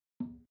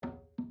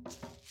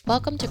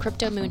Welcome to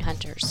Crypto Moon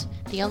Hunters,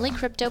 the only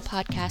crypto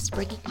podcast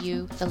bringing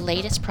you the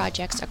latest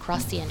projects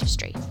across the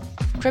industry.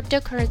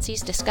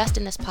 Cryptocurrencies discussed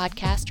in this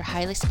podcast are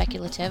highly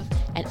speculative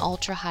and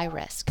ultra high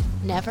risk.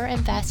 Never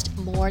invest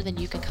more than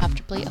you can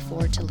comfortably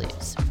afford to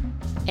lose.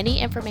 Any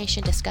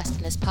information discussed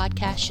in this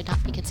podcast should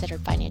not be considered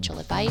financial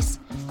advice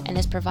and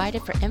is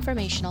provided for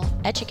informational,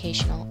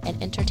 educational,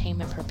 and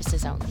entertainment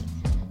purposes only.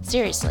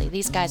 Seriously,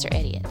 these guys are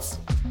idiots.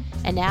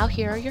 And now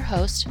here are your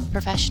hosts,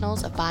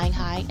 professionals of buying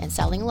high and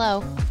selling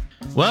low.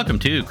 Welcome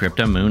to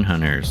Crypto Moon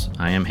Hunters.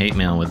 I am Hate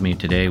Mail. With me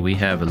today we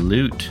have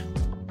Loot.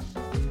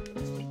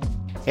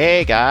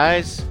 Hey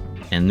guys.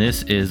 And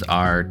this is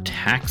our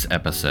tax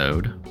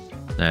episode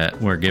that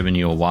we're giving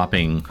you a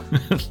whopping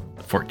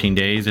 14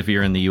 days if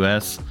you're in the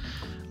US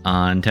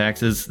on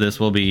taxes. This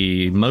will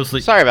be mostly...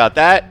 Sorry about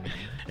that.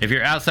 If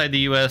you're outside the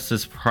US,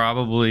 this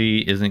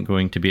probably isn't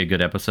going to be a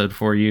good episode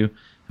for you.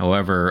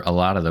 However, a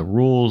lot of the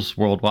rules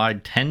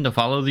worldwide tend to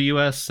follow the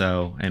US,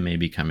 so it may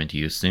be coming to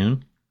you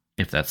soon,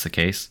 if that's the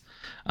case.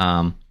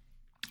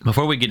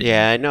 Before we get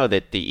I know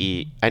that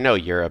I know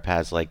Europe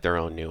has like their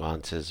own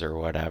nuances or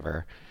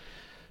whatever,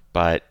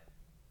 but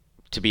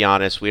to be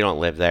honest, we don't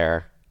live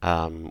there.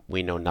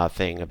 We know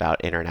nothing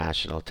about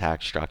international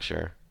tax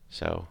structure.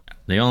 So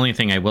the only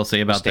thing I will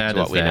say about that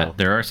is that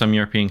there are some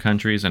European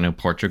countries. I know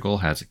Portugal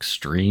has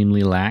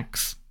extremely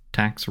lax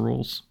tax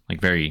rules,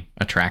 like very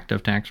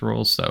attractive tax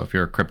rules. So if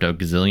you're a crypto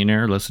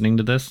gazillionaire listening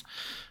to this,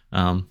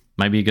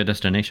 might be a good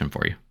destination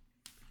for you.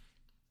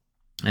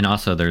 And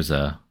also there's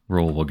a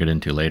rule we'll get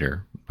into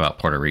later about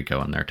Puerto Rico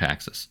and their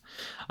taxes.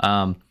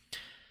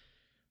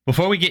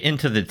 Before we get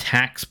into the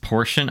tax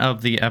portion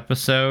of the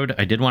episode,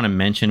 I did want to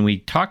mention we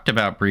talked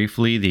about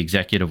briefly the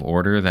executive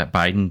order that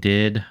Biden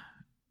did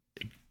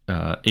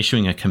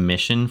issuing a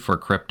commission for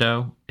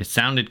crypto. It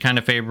sounded kind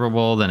of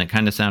favorable, then it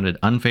kind of sounded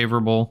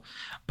unfavorable,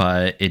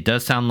 but it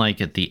does sound like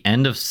at the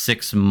end of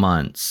 6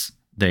 months,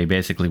 they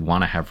basically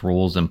want to have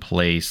rules in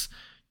place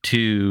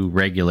to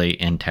regulate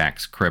and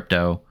tax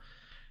crypto.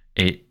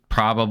 It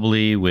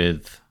probably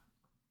in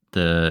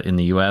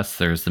the US,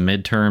 there's the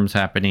midterms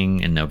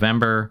happening in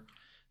November.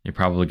 You're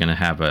probably going to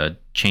have a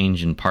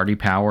change in party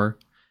power,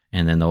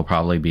 and then there'll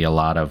probably be a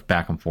lot of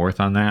back and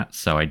forth on that.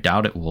 So I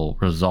doubt it will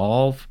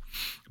resolve,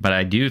 but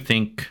I do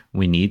think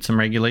we need some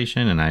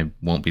regulation, and I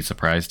won't be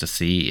surprised to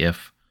see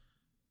if,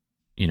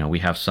 we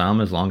have some,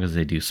 as long as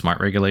they do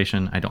smart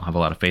regulation. I don't have a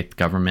lot of faith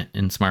government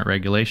in smart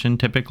regulation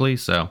typically,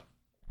 so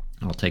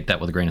I'll take that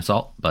with a grain of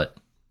salt, but...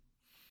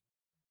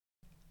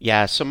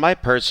 Yeah, so my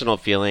personal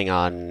feeling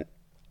on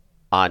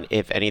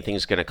if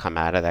anything's going to come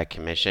out of that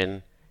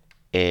commission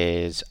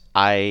is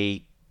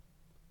I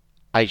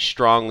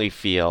strongly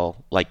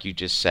feel, like you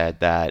just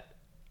said, that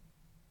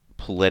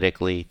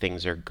politically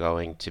things are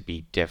going to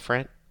be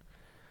different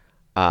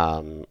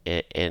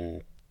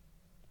in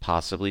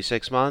possibly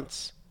 6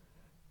 months.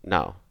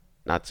 No,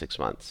 not 6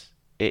 months.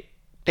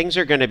 Things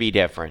are going to be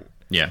different.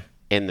 Yeah.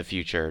 In the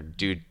future,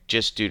 due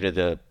to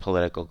the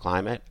political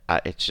climate.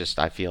 It's just,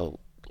 I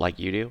feel like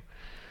you do.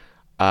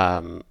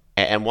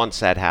 And once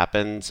that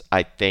happens,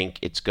 I think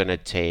it's going to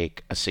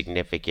take a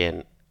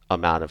significant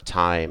amount of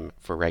time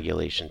for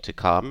regulation to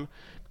come,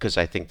 because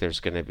I think there's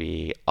going to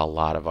be a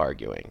lot of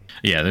arguing.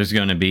 Yeah, there's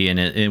going to be.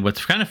 And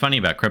what's kind of funny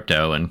about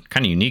crypto and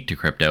kind of unique to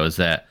crypto is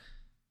that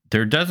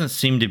there doesn't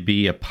seem to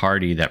be a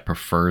party that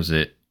prefers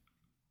it.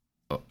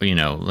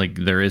 Like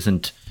there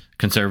isn't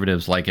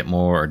conservatives like it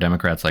more or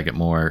Democrats like it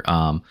more.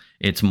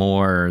 It's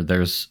more,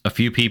 there's a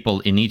few people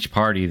in each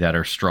party that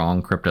are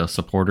strong crypto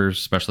supporters,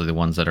 especially the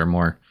ones that are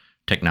more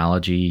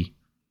technology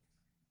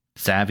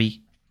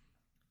savvy.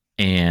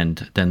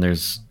 And then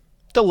there's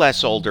the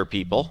less older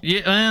people.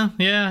 Yeah.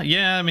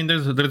 I mean,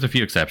 there's a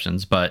few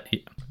exceptions, but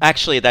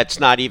actually that's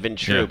not even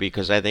true,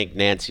 because I think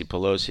Nancy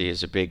Pelosi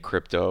is a big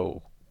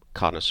crypto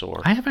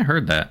connoisseur. I haven't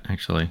heard that,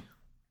 actually.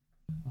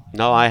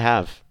 No, I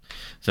have.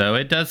 So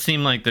it does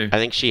seem like I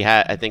think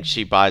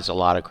she buys a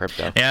lot of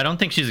crypto. Yeah, I don't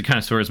think she's a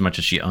connoisseur as much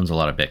as she owns a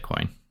lot of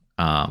Bitcoin.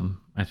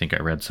 I think I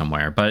read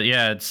somewhere, but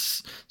yeah,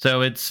 it's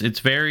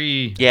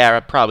very. Yeah, I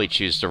probably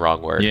choose the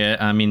wrong word. Yeah,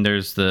 I mean,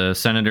 there's the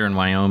senator in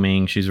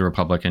Wyoming. She's a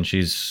Republican.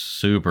 She's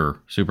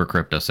super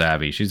crypto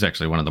savvy. She's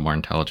actually one of the more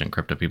intelligent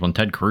crypto people. And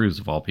Ted Cruz,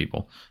 of all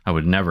people, I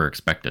would never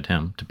expected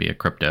him to be a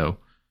crypto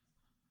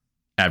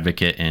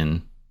advocate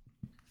and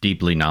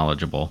deeply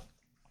knowledgeable.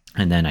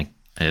 And then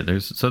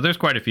there's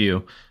quite a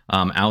few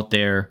out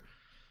there.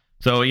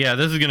 So yeah,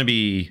 there's going to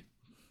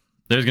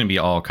be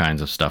all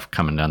kinds of stuff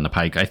coming down the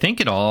pike. I think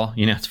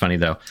it's funny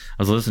though. I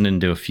was listening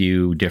to a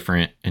few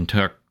different and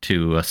talked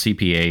to a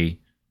CPA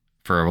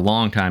for a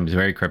long time. He's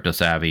very crypto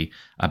savvy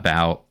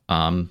about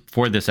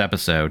for this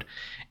episode,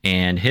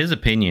 and his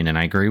opinion, and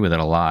I agree with it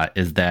a lot,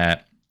 is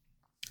that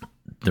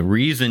the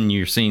reason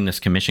you're seeing this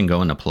commission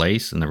go into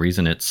place and the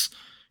reason it's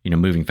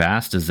moving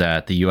fast is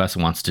that the U.S.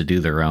 wants to do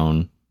their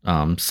own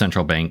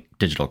central bank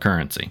digital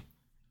currency.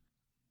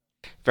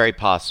 Very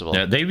possible.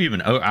 They've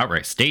even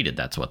outright stated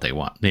that's what they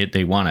want.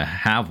 They want to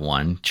have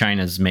one.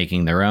 China's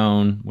making their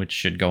own, which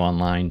should go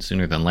online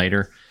sooner than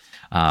later.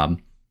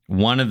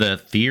 one of the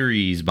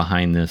theories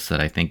behind this that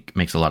I think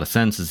makes a lot of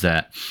sense is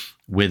that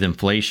with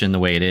inflation the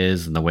way it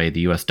is and the way the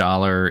US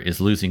dollar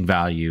is losing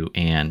value,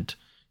 and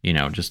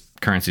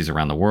just currencies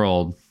around the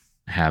world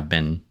have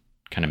been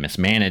kind of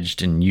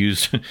mismanaged and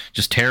used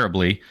just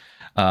terribly,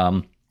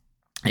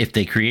 if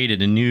they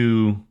created a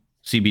new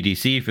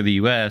CBDC for the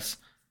US,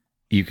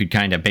 you could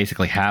kind of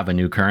basically have a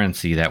new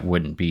currency that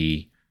wouldn't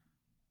be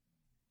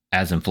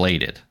as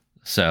inflated.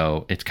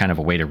 So it's kind of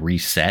a way to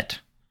reset.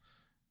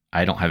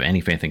 I don't have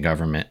any faith in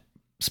government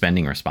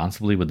spending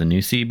responsibly with the new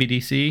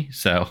CBDC.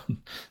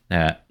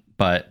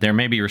 But there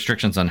may be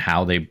restrictions on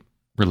how they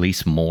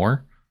release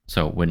more.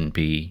 So it wouldn't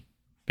be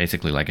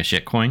basically like a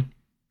shitcoin.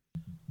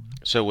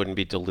 So it wouldn't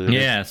be diluted.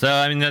 Yeah. So,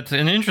 I mean, that's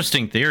an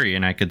interesting theory.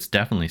 And I could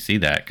definitely see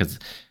that, because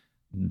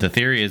the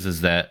theory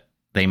is that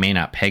they may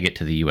not peg it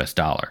to the US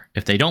dollar.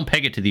 If they don't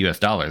peg it to the US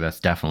dollar, that's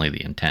definitely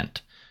the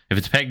intent. If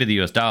it's pegged to the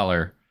US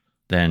dollar,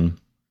 then,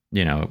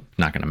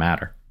 not going to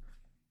matter.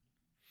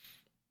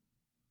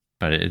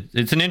 But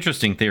it's an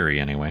interesting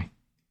theory anyway.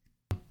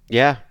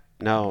 Yeah,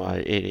 no,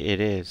 it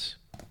is.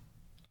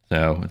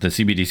 So the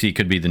CBDC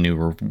could be the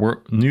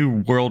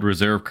new world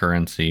reserve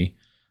currency.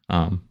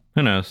 Who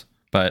knows?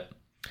 But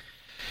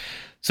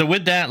so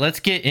with that, let's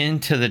get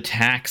into the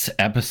tax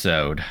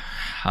episode.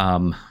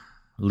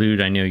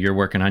 Lude, I know you're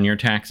working on your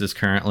taxes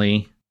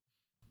currently.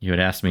 You had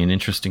asked me an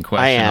interesting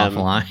question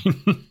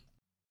offline.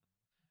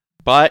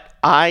 But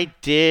I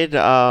did,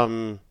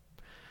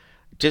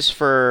 just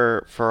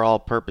for all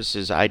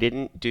purposes, I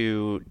didn't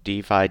do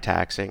DeFi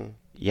taxing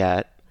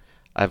yet.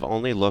 I've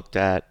only looked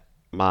at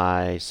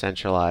my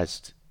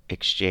centralized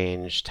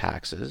exchange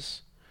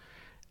taxes.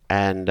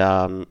 And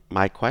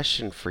my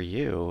question for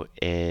you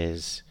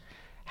is,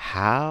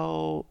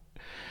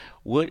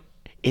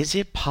 is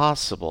it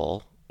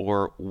possible,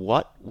 or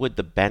what would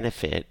the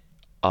benefit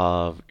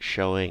of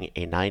showing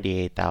a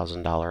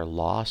 $98,000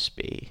 loss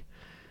be?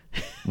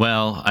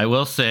 Well, I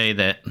will say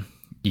that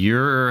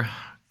your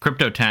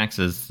crypto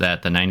taxes,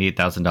 that the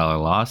 $98,000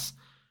 loss,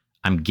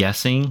 I'm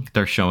guessing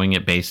they're showing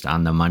it based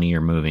on the money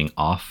you're moving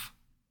off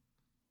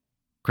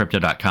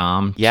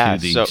crypto.com to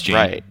the exchange,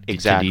 right,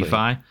 exactly. to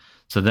DeFi.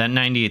 So that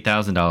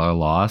 $98,000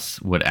 loss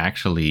would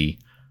actually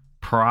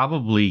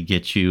probably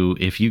get you,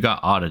 if you got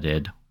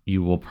audited,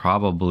 you will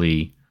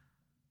probably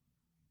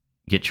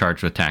get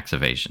charged with tax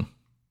evasion.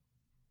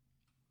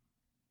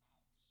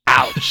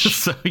 Ouch.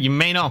 So you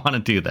may not want to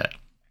do that.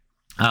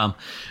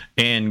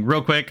 And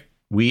real quick,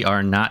 we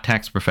are not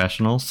tax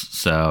professionals,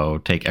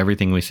 so take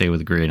everything we say with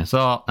a grain of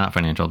salt, not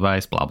financial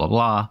advice, blah, blah,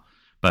 blah.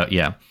 But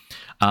yeah.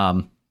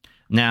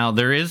 Now,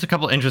 there is a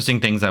couple interesting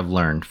things I've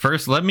learned.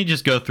 First, let me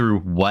just go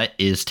through what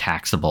is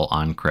taxable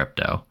on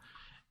crypto.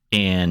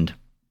 And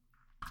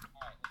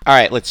all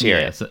right, let's hear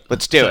it.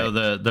 Let's do it.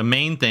 So the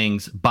main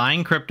things,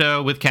 buying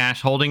crypto with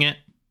cash, holding it,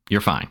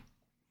 you're fine.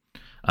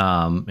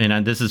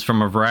 And this is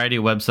from a variety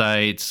of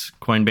websites.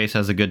 Coinbase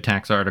has a good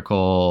tax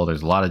article.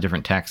 There's a lot of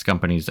different tax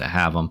companies that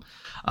have them.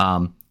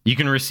 You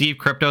can receive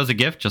crypto as a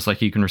gift, just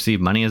like you can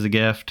receive money as a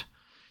gift.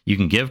 You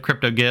can give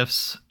crypto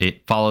gifts.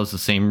 It follows the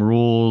same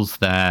rules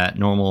that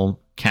normal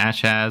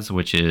cash has,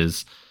 which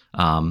is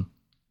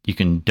you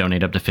can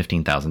donate up to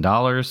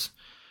 $15,000,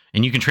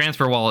 and you can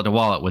transfer wallet to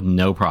wallet with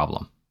no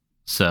problem.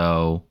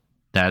 So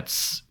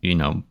that's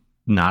not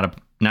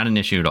an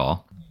issue at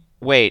all.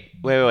 Wait.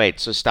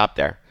 So stop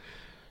there.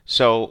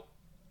 So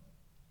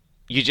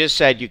you just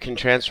said you can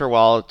transfer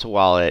wallet to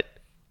wallet.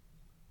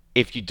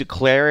 If you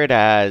declare it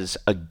as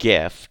a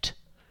gift,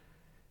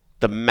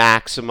 the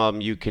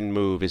maximum you can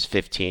move is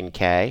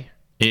 $15K.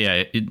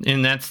 Yeah,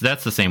 and that's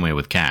the same way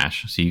with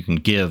cash. So you can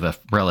give a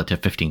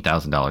relative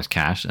 $15,000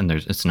 cash, and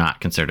it's not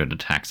considered a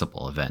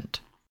taxable event,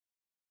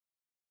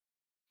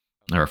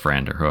 or a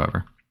friend or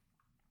whoever.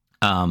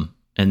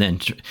 And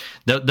then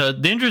the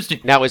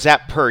interesting. Now, is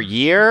that per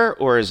year,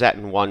 or is that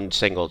in one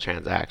single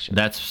transaction?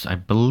 I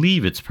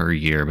believe it's per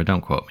year, but don't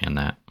quote me on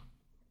that.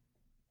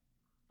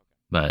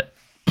 But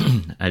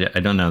I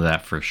don't know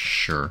that for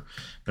sure.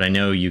 But I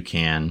know you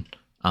can.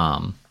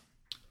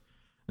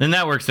 And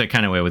that works that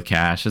kind of way with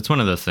cash. It's one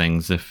of those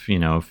things. If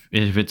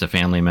it's a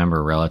family member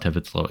or relative,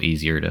 it's a little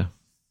easier to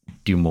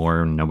do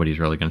more, and nobody's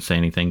really going to say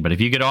anything. But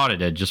if you get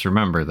audited, just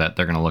remember that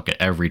they're going to look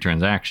at every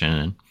transaction,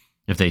 and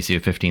if they see a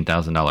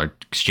 $15,000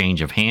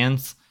 exchange of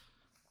hands,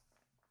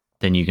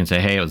 then you can say,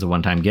 "Hey, it was a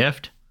one-time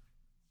gift."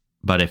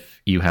 But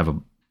if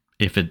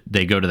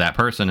they go to that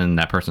person and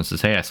that person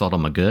says, "Hey, I sold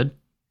them a good,"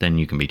 then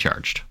you can be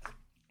charged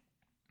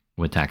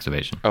with tax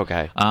evasion.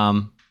 Okay.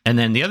 And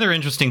then the other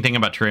interesting thing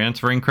about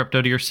transferring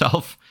crypto to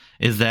yourself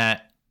is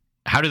that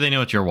how do they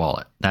know it's your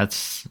wallet?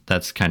 That's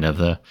kind of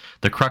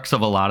the crux of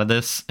a lot of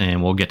this,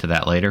 and we'll get to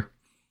that later.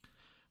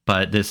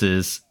 But this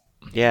is.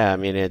 Yeah, I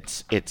mean,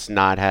 it's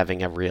not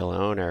having a real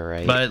owner,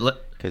 right?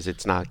 But because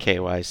it's not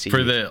KYC.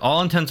 For the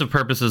all intents and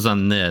purposes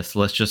on this,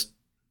 let's just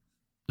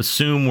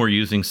assume we're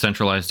using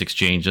centralized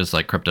exchanges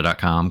like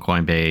Crypto.com,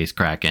 Coinbase,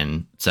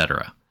 Kraken,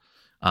 etc.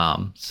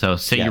 So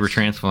say you were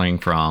transferring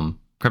from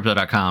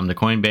Crypto.com to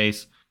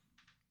Coinbase,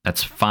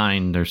 that's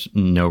fine. There's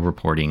no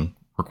reporting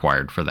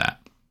required for that.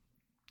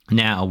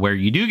 Now, where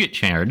you do get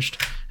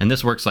charged, and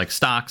this works like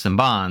stocks and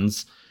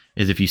bonds,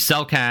 is if you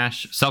sell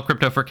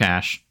crypto for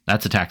cash,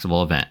 that's a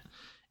taxable event.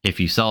 If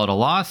you sell at a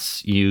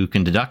loss, you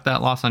can deduct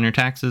that loss on your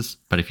taxes,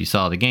 but if you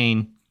sell at a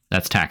gain,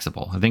 that's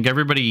taxable. I think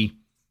everybody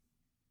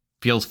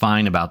feels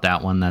fine about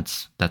that one.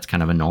 That's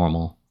kind of a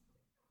normal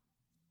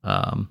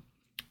event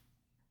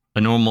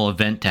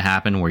to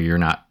happen where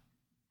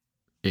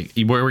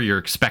you're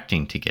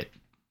expecting to get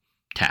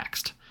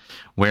taxed.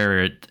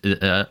 Where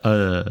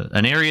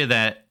an area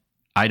that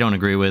I don't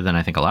agree with, and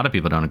I think a lot of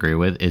people don't agree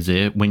with, is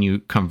when you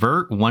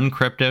convert one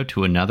crypto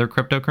to another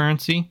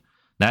cryptocurrency,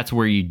 that's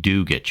where you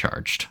do get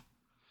charged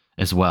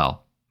as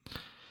well.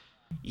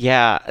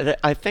 Yeah,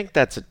 I think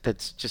that's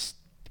just,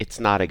 it's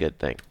not a good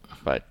thing.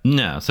 But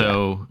no,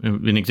 so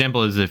an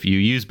example is if you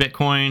use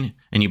Bitcoin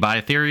and you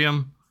buy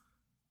Ethereum,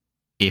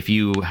 if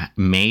you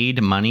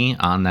made money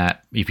on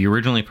that, if you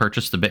originally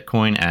purchased the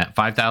Bitcoin at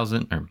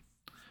 30,000,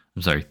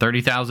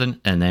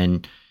 and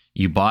then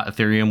you bought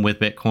Ethereum with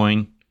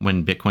Bitcoin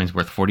when Bitcoin's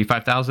worth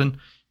 45,000,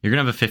 you're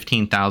going to have a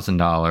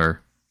 $15,000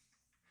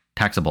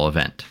 taxable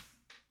event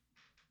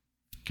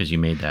because you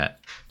made that.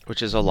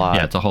 Which is a lot.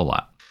 Yeah, it's a whole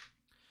lot.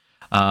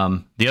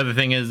 The other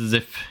thing is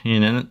if,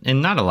 and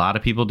not a lot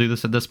of people do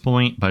this at this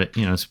point, but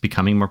it's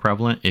becoming more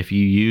prevalent. If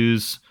you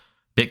use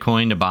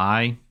Bitcoin to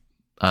buy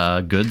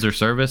goods or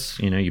service,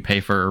 you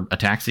pay for a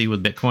taxi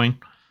with Bitcoin,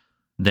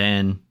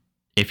 then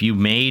if you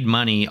made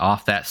money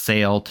off that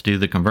sale to do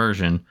the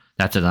conversion,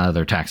 that's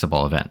another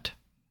taxable event.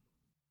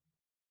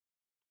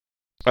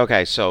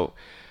 Okay, so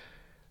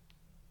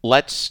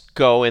let's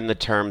go in the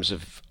terms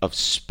of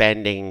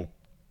spending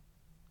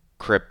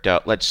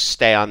crypto. Let's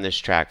stay on this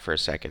track for a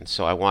second.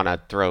 So I want to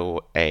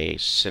throw a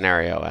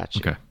scenario at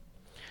you. Okay.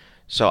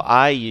 So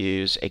I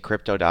use a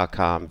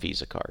Crypto.com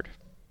Visa card.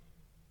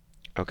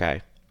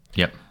 Okay.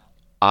 Yep.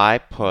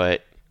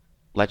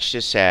 Let's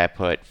just say I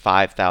put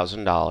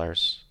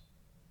 $5,000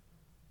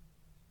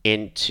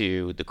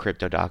 into the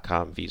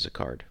Crypto.com Visa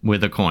card.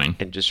 With a coin.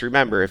 And just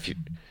remember,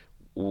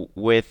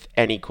 with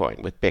any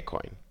coin, with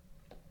Bitcoin.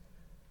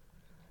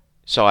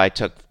 So I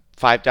took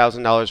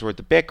 $5,000 worth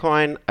of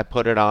Bitcoin, I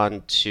put it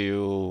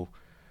onto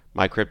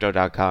my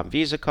Crypto.com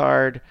Visa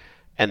card,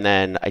 and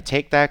then I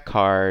take that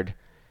card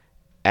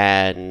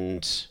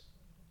and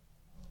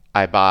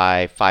I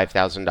buy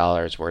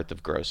 $5,000 worth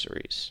of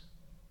groceries.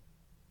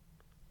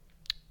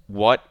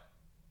 What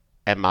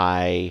am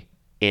I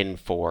in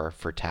for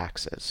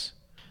taxes?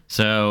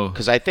 So,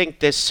 because I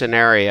think this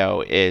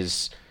scenario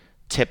is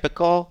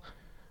typical.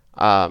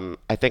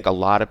 I think a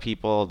lot of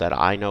people that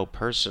I know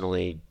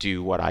personally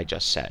do what I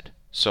just said.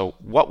 So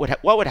what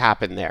would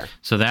happen there?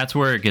 So that's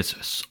where it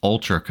gets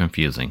ultra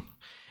confusing.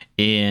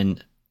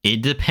 And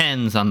it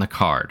depends on the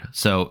card.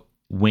 So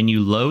when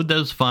you load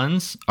those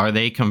funds, are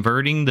they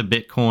converting the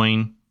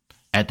Bitcoin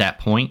at that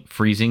point,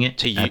 freezing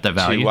it at the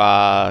value?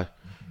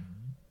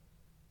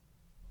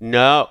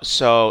 No.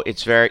 So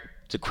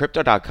the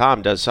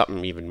Crypto.com does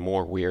something even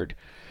more weird.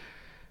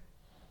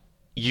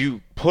 You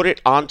put it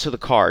onto the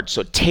card,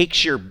 so it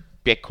takes your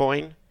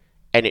Bitcoin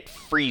and it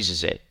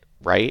freezes it,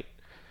 right?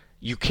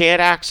 You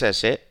can't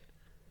access it.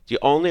 The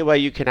only way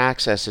you can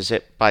access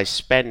it by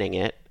spending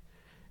it,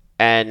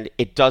 and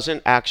it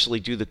doesn't actually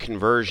do the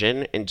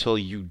conversion until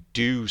you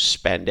do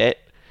spend it,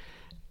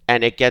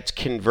 and it gets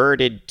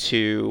converted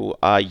to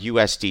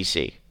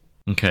USDC.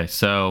 Okay,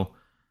 so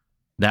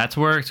that's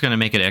where it's going to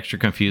make it extra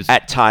confusing.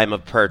 At time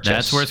of purchase.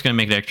 That's where it's going to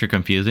make it extra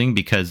confusing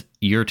because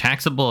your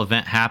taxable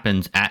event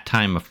happens at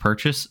time of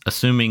purchase,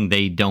 assuming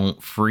they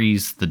don't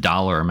freeze the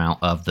dollar amount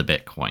of the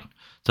Bitcoin.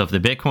 So if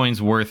the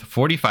Bitcoin's worth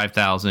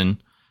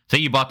 45,000, say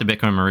you bought the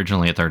Bitcoin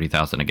originally at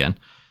 30,000 again,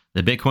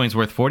 the Bitcoin's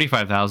worth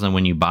 45,000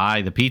 when you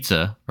buy the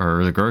pizza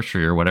or the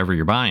grocery or whatever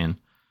you're buying,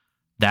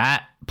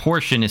 that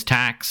portion is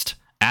taxed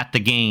at the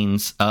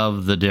gains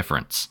of the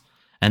difference.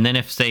 And then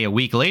if, say, a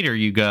week later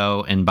you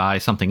go and buy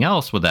something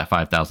else with that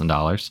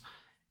 $5,000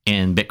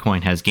 and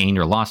Bitcoin has gained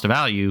or lost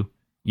value,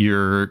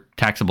 your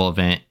taxable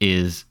event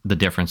is the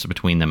difference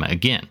between them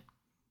again.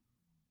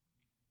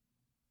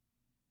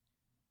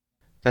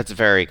 That's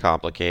very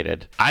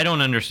complicated. I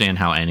don't understand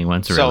how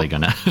anyone's really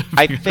going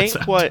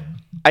to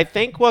I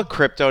think what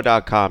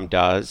Crypto.com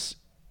does,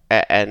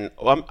 and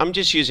I'm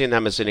just using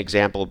them as an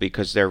example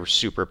because they're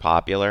super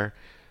popular.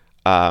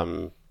 I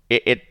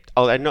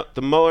know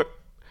the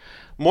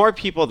more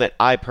people that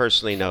I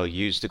personally know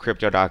use the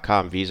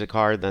Crypto.com Visa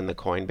card than the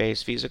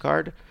Coinbase Visa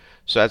card.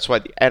 So that's why,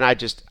 and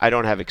I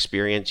don't have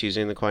experience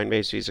using the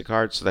Coinbase Visa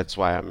card, so that's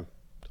why I'm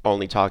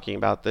only talking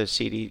about the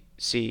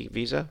CDC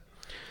Visa.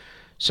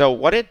 So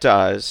what it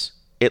does,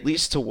 at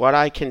least to what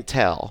I can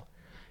tell,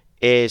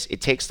 is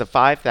it takes the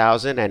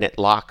 5,000 and it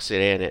locks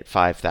it in at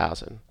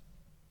 5,000.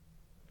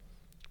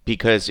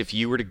 Because if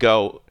you were to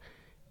go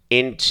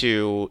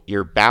into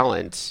your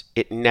balance,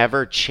 it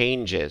never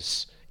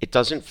changes. It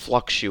doesn't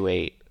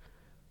fluctuate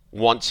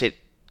once it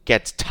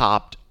gets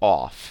topped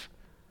off.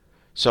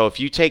 So if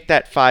you take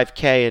that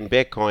 5K in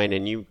Bitcoin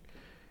and you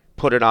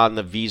put it on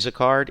the Visa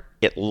card,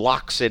 it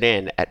locks it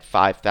in at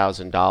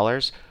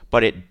 $5,000.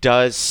 But it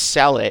does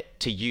sell it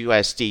to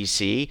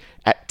USDC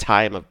at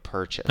time of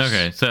purchase.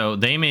 Okay, so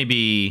they may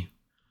be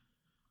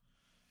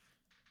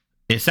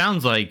It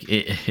sounds like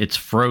it's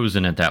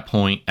frozen at that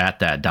point at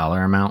that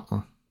dollar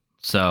amount.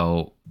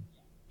 So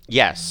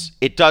Yes,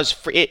 it does.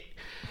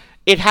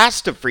 It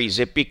has to freeze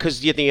it because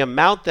the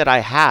amount that I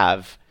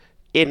have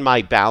in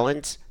my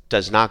balance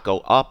does not go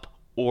up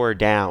or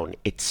down.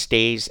 It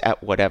stays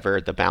at whatever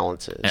the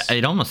balance is.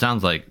 it almost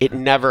sounds like It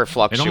never it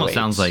fluctuates. almost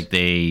sounds like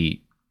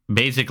they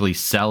basically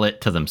sell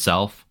it to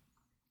themselves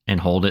and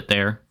hold it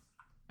there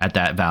at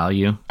that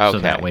value. So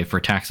that Okay. way, for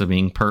tax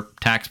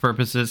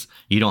purposes,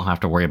 you don't have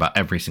to worry about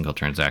every single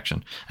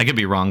transaction. I could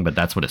be wrong, but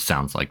that's what it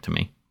sounds like to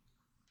me.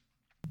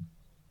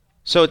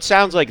 So it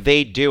sounds like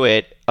they do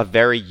it a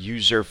very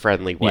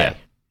user-friendly way. Yeah.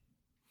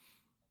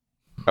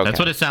 Okay. That's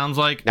what it sounds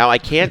like. Now, I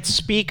can't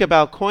speak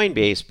about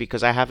Coinbase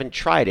because I haven't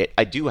tried it.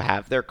 I do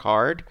have their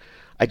card.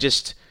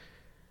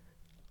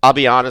 I'll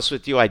be honest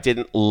with you, I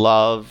didn't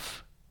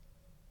love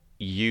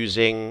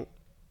using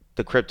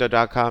the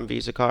Crypto.com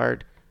Visa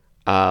card.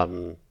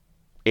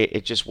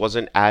 It just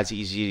wasn't as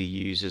easy to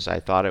use as I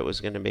thought it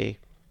was going to be.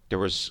 There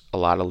was a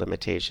lot of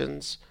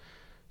limitations.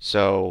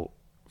 So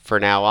for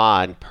now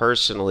on,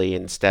 personally,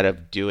 instead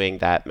of doing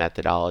that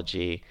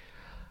methodology,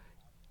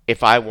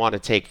 if I want to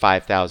take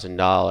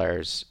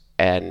 $5,000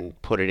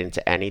 and put it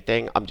into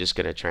anything, I'm just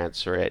going to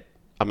transfer it.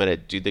 I'm going to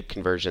do the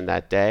conversion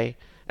that day,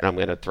 and I'm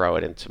going to throw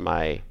it into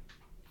my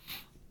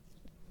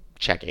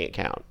checking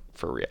account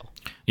for real.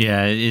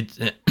 Yeah, it's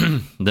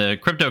the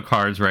crypto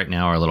cards right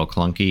now are a little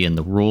clunky, and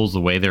the rules,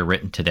 the way they're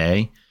written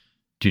today,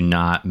 do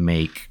not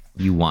make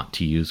you want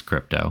to use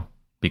crypto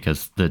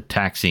because the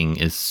taxing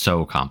is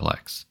so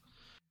complex.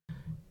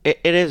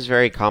 It is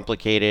very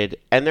complicated,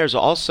 and there's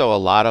also a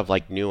lot of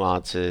like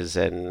nuances,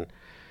 and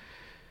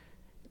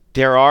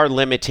there are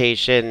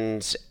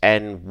limitations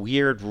and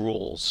weird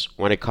rules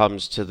when it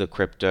comes to the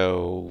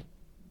crypto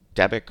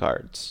debit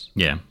cards.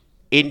 Yeah.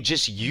 In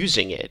just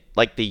using it,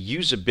 like the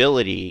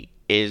usability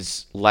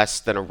is less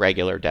than a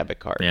regular debit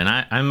card. Yeah,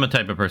 and I'm a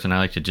type of person, I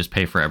like to just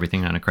pay for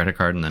everything on a credit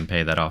card and then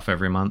pay that off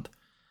every month.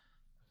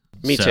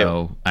 Me too.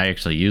 So I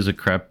actually use a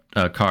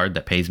card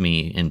that pays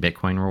me in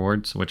Bitcoin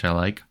rewards, which I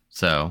like.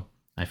 So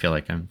I feel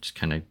like I'm just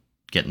kind of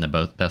getting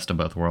the best of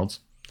both worlds.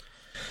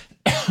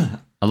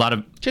 A lot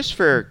of Just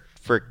for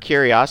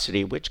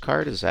curiosity, which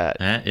card is that?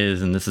 that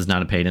is, and this is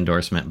not a paid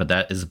endorsement, but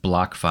that is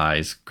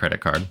BlockFi's credit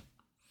card.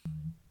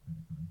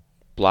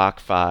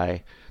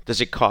 BlockFi. Does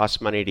it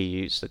cost money to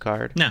use the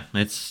card? No,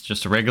 it's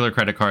just a regular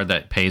credit card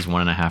that pays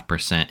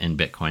 1.5% in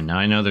Bitcoin. Now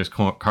I know there's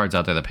cards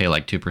out there that pay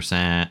like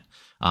 2%.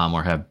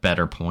 Or have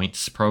better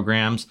points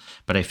programs,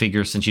 but I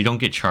figure since you don't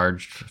get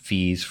charged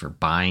fees for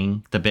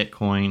buying the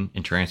Bitcoin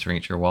and transferring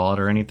it to your wallet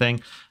or anything,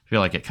 I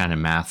feel like it kind of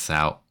maths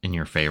out in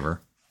your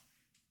favor.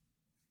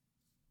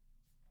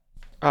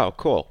 Oh,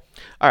 cool.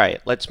 All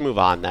right, let's move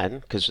on then,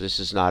 because this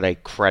is not a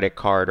credit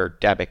card or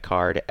debit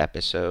card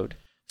episode.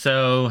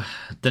 So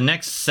the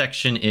next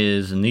section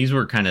is, and these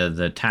were kind of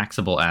the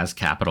taxable as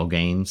capital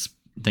gains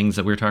things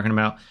that we were talking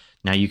about.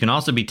 Now, you can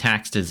also be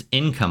taxed as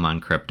income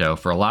on crypto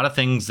for a lot of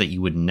things that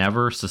you would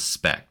never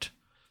suspect.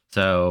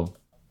 So,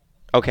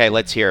 Okay,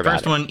 let's hear about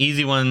first it. one,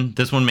 easy one.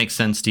 This one makes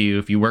sense to you.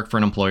 If you work for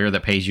an employer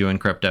that pays you in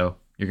crypto,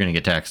 you're going to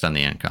get taxed on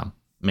the income.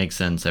 Makes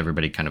sense.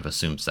 Everybody kind of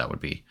assumes that would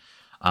be.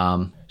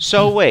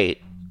 So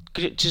wait,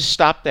 just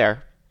stop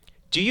there.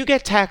 Do you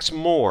get taxed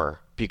more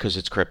because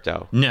it's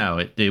crypto?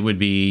 No, it would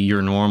be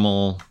your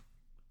normal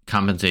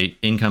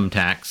income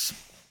tax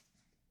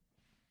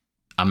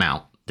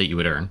amount that you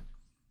would earn.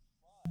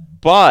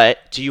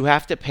 But do you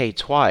have to pay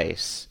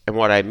twice? And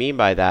what I mean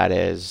by that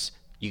is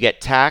you get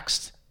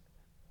taxed,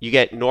 you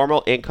get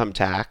normal income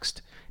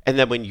taxed, and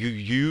then when you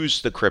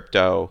use the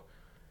crypto,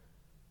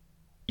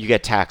 you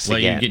get taxed Well,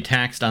 again. you get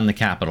taxed on the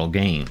capital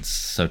gains.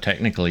 So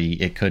technically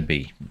it could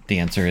be. The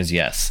answer is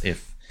yes.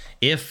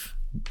 If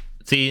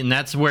see, and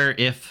that's where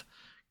if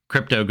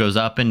crypto goes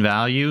up in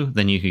value,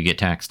 then you could get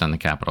taxed on the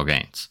capital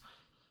gains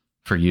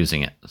for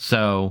using it.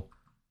 So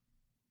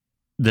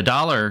the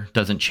dollar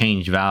doesn't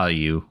change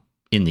value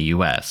in the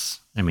US.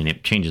 I mean,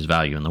 it changes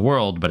value in the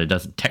world, but it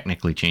doesn't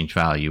technically change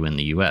value in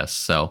the US.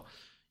 So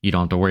you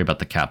don't have to worry about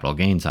the capital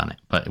gains on it.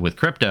 But with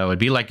crypto, it'd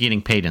be like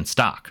getting paid in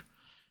stock.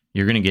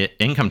 You're going to get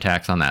income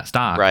tax on that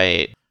stock.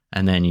 Right.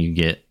 And then you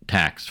get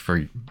taxed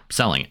for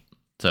selling it.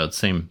 So it's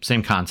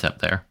same concept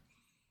there.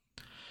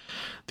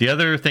 The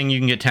other thing you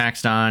can get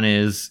taxed on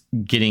is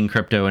getting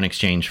crypto in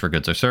exchange for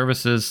goods or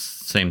services.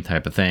 Same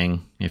type of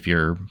thing. If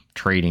you're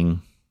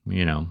trading,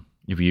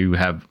 if you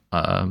have,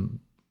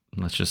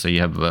 let's just say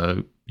you have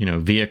a,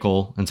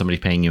 vehicle and somebody's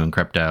paying you in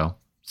crypto,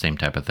 same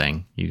type of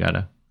thing. You got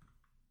to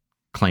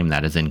claim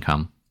that as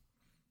income.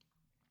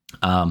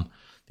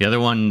 The other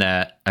one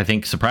that I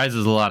think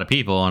surprises a lot of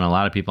people, and a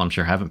lot of people I'm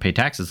sure haven't paid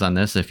taxes on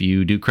this, if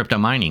you do crypto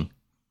mining,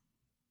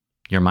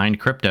 your mined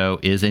crypto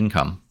is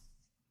income.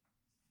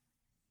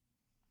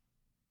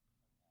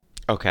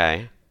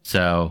 Okay.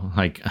 So,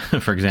 like,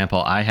 for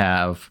example, I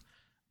have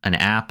an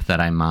app that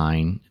I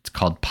mine. It's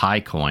called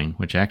PiCoin,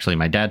 which actually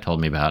my dad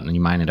told me about, and you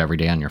mine it every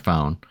day on your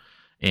phone.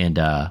 And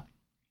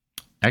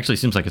actually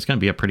seems like it's going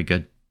to be a pretty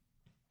good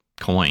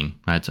coin.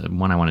 That's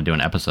one I want to do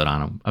an episode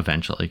on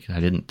eventually. I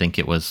didn't think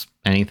it was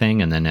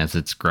anything, and then as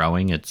it's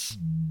growing, it's...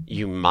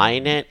 You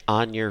mine it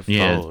on your phone.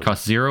 Yeah, it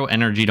costs 0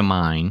 energy to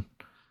mine.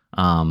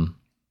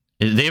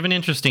 They have an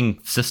interesting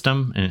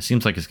system, and it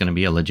seems like it's going to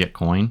be a legit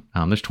coin.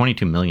 There's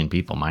 22 million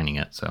people mining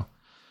it, so...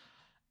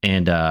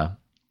 And...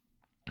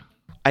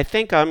 I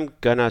think I'm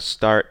going to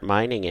start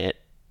mining it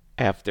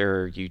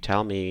after you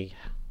tell me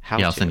how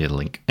to. Yeah, I'll send you the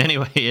link.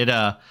 Anyway, it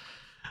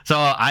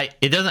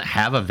doesn't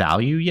have a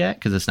value yet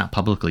because it's not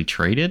publicly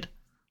traded,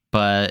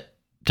 but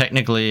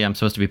technically I'm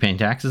supposed to be paying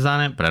taxes on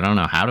it, but I don't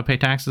know how to pay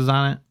taxes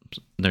on it.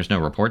 There's no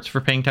reports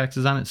for paying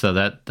taxes on it, so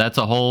that's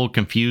a whole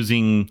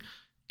confusing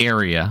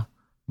area.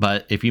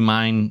 But if you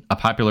mine a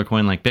popular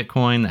coin like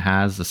Bitcoin that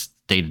has a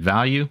stated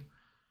value,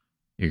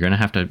 you're going to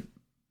have to...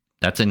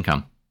 That's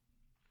income.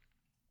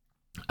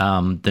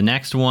 The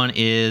next one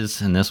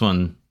is, and this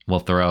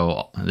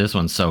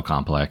one's so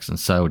complex and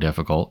so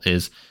difficult,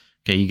 is,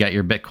 okay, you got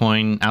your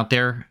Bitcoin out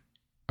there,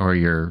 or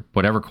your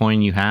whatever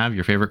coin you have,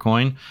 your favorite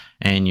coin,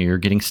 and you're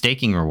getting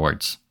staking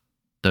rewards.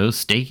 Those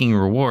staking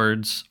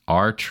rewards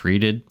are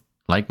treated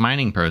like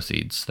mining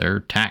proceeds.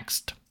 They're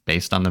taxed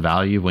based on the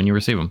value when you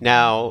receive them.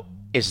 Now,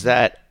 is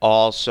that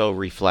also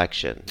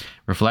reflection?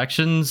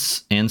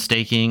 Reflections and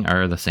staking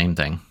are the same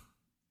thing.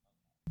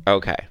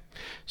 Okay.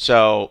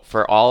 So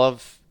for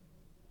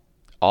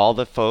all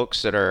the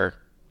folks that are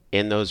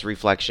in those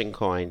reflection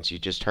coins, you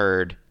just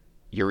heard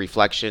your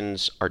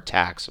reflections are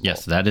taxable.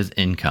 Yes, that is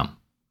income.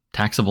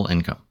 Taxable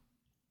income.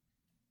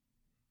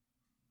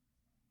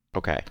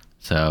 Okay.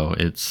 So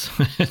it's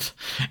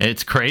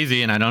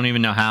crazy, and I don't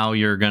even know how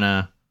you're going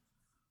to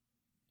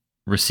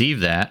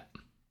receive that.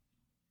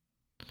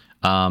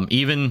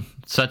 Even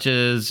such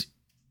as,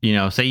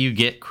 say you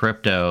get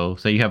crypto,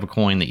 say you have a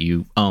coin that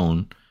you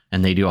own,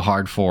 and they do a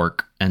hard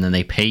fork, and then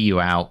they pay you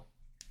out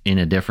in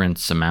a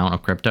different amount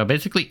of crypto.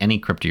 Basically, any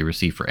crypto you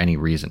receive for any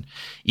reason.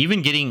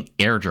 Even getting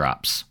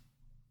airdrops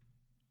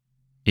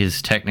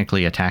is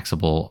technically a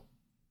taxable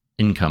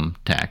income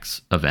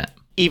tax event.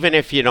 Even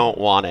if you don't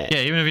want it.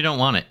 Yeah, even if you don't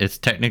want it. It's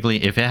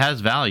technically, if it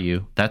has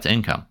value, that's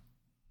income.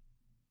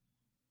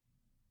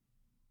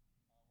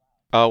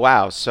 Oh,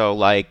 wow. So,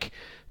 like,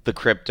 the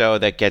crypto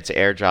that gets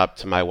airdropped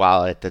to my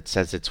wallet that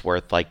says it's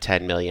worth like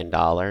 $10 million,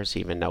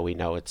 even though we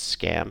know it's a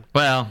scam.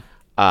 Well,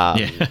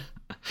 yeah.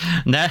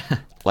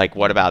 Like,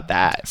 what about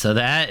that? So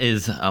that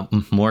is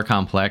more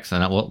complex,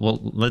 and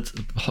let's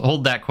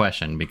hold that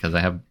question because I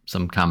have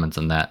some comments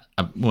on that.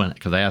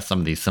 Because I asked some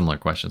of these similar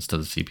questions to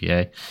the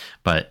CPA,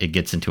 but it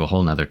gets into a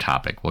whole nother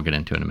topic we'll get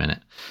into in a minute.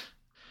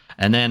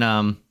 And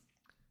then,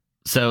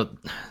 so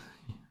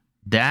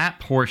that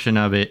portion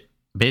of it,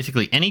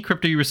 basically any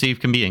crypto you receive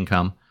can be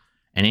income,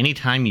 and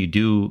anytime you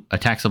do a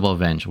taxable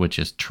event, which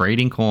is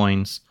trading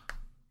coins,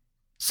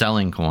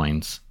 selling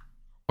coins,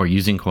 or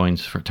using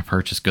coins to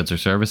purchase goods or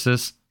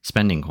services,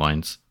 spending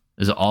coins,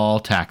 is all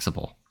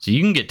taxable. So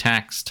you can get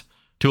taxed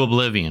to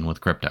oblivion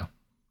with crypto.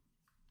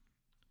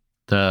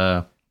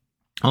 The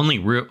only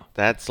real...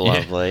 That's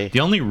lovely. Yeah, the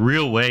only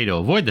real way to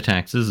avoid the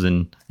taxes,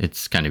 and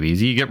it's kind of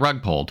easy, you get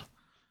rug pulled.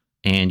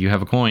 And you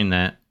have a coin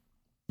that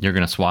you're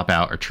going to swap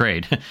out or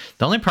trade.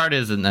 The only part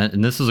is,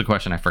 and this is a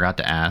question I forgot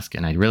to ask,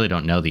 and I really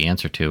don't know the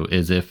answer to,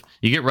 is if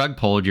you get rug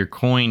pulled, your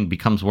coin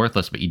becomes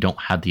worthless, but you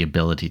don't have the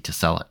ability to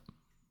sell it.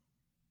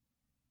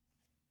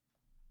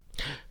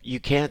 You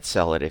can't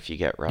sell it if you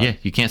get rug. Yeah,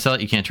 you can't sell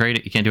it, you can't trade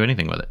it, you can't do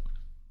anything with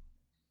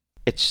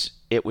it.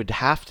 It would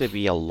have to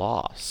be a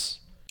loss.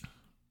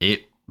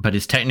 But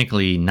it's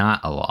technically not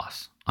a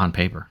loss on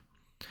paper.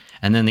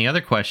 And then the other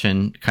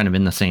question, kind of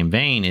in the same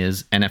vein,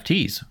 is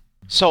NFTs.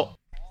 So,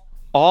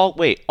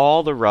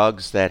 all the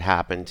rugs that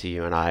happened to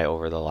you and I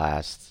over the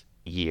last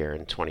year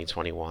in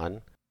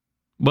 2021.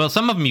 Well,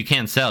 some of them you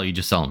can sell, you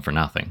just sell them for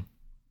nothing.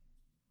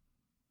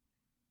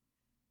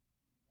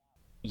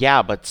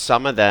 Yeah, but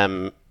some of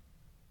them,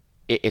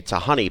 it's a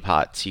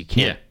honeypot, so you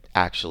can't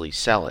actually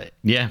sell it.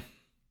 Yeah.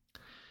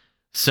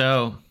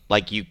 So,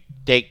 like, you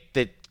take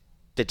the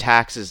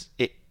taxes,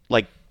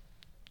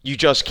 you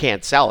just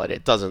can't sell it.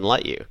 It doesn't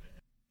let you.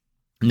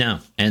 No,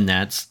 and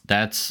that's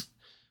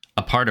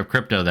a part of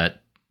crypto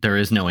that there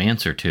is no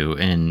answer to,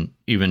 and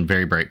even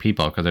very bright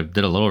people, because I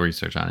did a little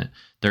research on it,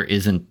 there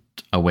isn't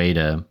a way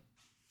to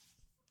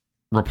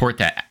report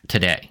that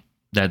today.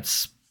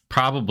 That's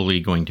probably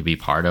going to be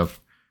part of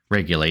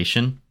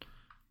regulation,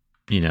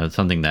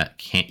 something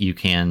that you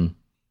can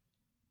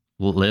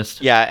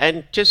list. Yeah,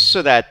 and just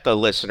so that the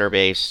listener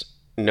base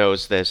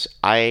knows this,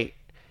 a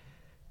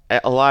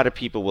lot of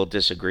people will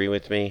disagree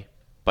with me,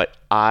 but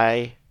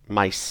I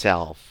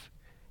myself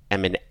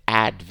am an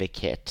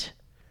advocate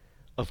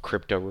of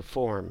crypto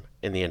reform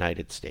in the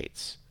United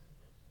States.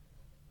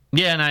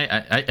 Yeah, and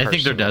I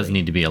think there does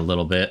need to be a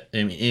little bit.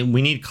 I mean,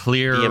 we need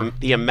clear...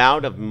 The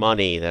amount of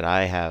money that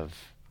I have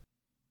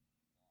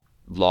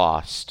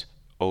lost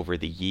over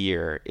the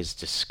year is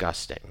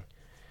disgusting,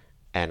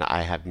 and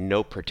I have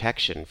no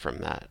protection from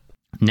that.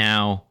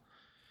 Now,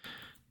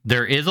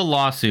 there is a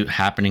lawsuit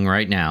happening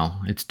right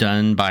now. It's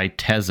done by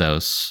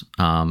Tezos.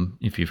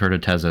 If you've heard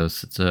of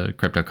Tezos, it's a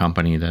crypto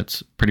company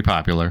that's pretty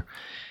popular.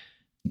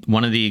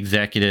 one of the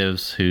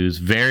executives who's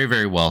very,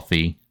 very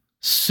wealthy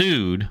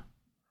sued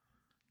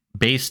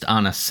based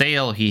on a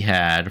sale he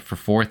had for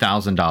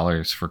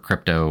 $4,000 for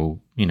crypto.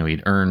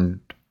 He'd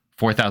earned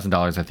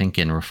 $4,000, I think,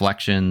 in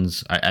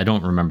reflections. I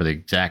don't remember the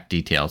exact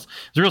details.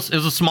 It was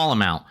a small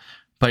amount,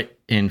 but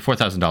in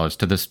 $4,000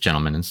 to this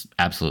gentleman is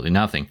absolutely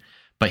nothing.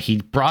 But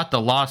he brought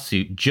the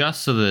lawsuit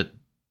just so that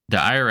the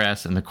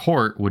IRS and the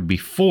court would be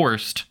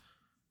forced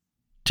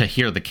to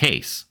hear the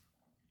case,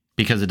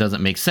 because it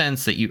doesn't make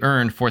sense that you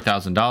earned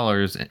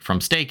 $4,000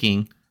 from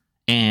staking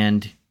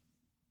and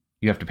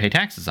you have to pay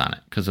taxes on it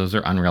because those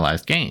are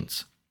unrealized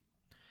gains.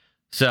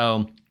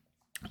 So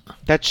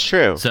that's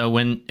true. So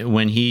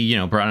when he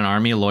brought an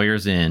army of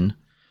lawyers in,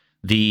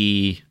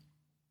 the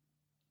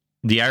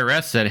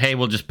IRS said, "Hey,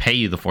 we'll just pay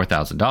you the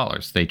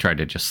 $4,000." They tried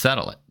to just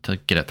settle it to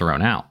get it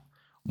thrown out.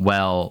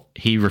 Well,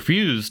 he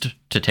refused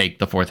to take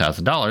the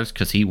 $4,000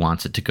 because he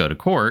wants it to go to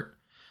court,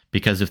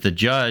 because if the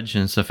judge,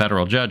 and it's a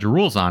federal judge,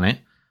 rules on it,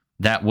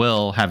 that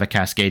will have a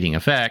cascading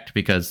effect,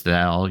 because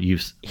they'll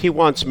use... He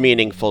wants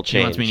meaningful change.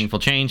 He wants meaningful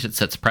change. It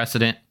sets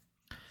precedent.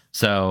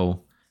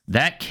 So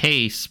that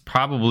case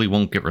probably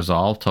won't get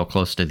resolved till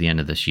close to the end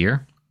of this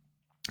year.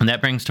 And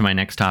that brings to my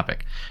next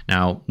topic.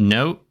 Now,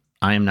 note,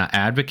 I am not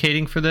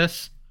advocating for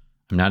this.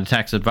 I'm not a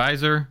tax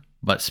advisor,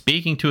 but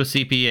speaking to a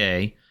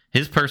CPA,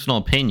 his personal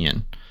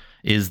opinion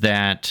is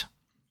that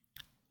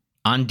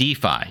on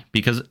DeFi,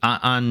 because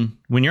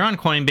when you're on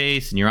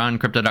Coinbase and you're on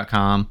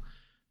Crypto.com,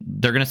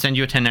 they're going to send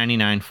you a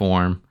 1099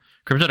 form.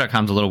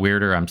 Crypto.com's a little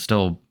weirder. I'm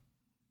still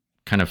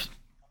kind of...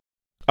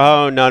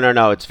 Oh,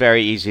 no. It's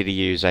very easy to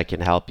use. I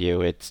can help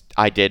you.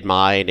 I did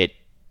mine.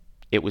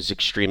 It was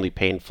extremely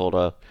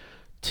painful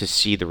to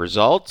see the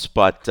results,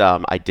 but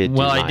I did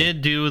do mine. I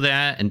did do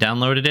that and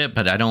downloaded it,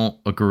 but I don't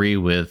agree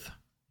with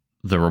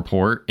the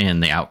report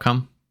and the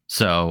outcome.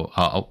 So...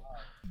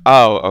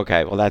 Oh,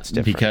 okay. Well, that's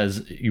different.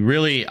 Because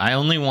I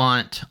only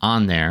want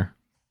on there,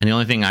 and the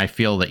only thing I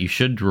feel that you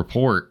should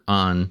report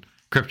on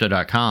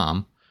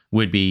Crypto.com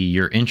would be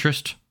your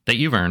interest that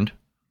you've earned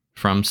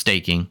from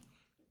staking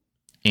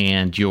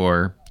and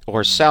your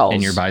sells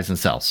and your buys and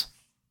sells.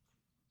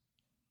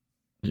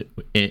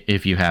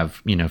 If you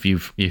have,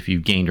 if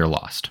you've gained or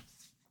lost,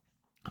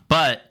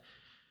 but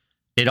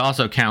it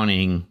also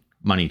counting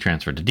money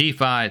transferred to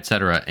DeFi,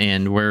 etc.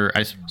 And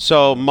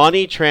so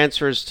money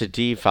transfers to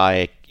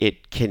DeFi,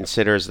 it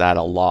considers that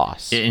a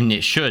loss, and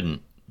it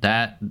shouldn't.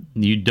 That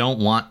you don't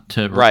want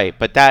to, right?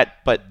 But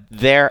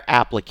their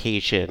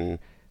application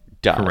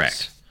does.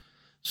 Correct.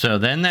 So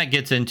then that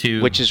gets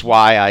into, which is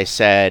why I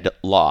said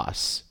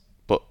loss,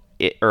 but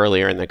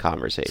earlier in the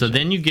conversation. So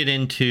then you get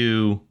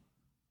into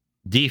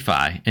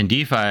DeFi, and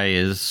DeFi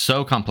is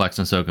so complex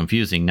and so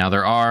confusing. Now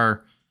there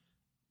are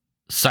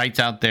sites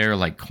out there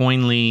like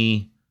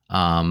Coinly.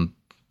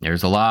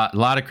 There's a lot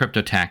of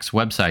crypto tax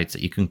websites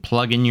that you can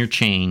plug in your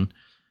chain,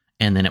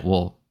 and then it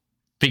will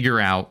figure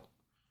out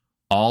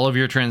all of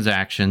your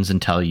transactions and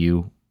tell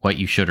you what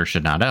you should or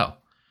should not owe.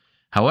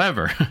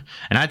 However,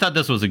 and I thought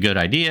this was a good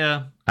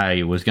idea.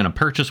 I was going to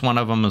purchase one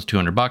of them. It was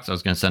 $200. I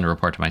was going to send a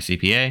report to my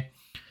CPA.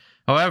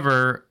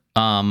 However,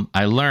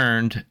 I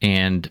learned,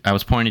 and I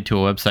was pointed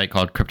to a website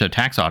called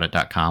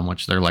CryptoTaxAudit.com,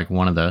 which they're like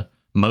one of the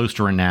most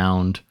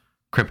renowned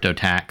crypto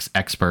tax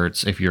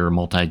experts. If you're a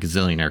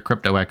multi-gazillionaire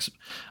crypto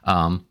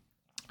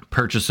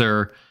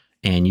purchaser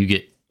and you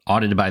get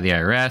audited by the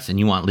IRS and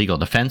you want legal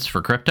defense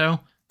for crypto,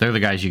 they're the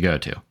guys you go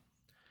to.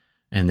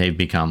 And they've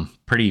become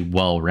pretty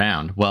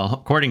well-rounded. Well,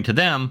 according to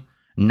them,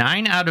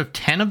 9 out of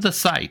 10 of the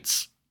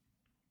sites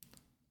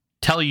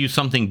tell you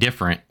something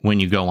different when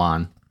you go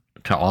on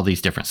to all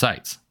these different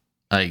sites.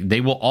 They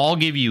will all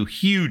give you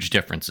huge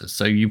differences.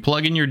 So you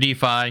plug in your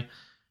DeFi,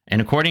 and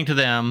according to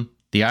them,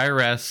 the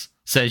IRS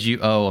says you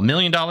owe $1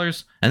 million,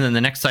 and then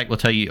the next site will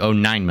tell you owe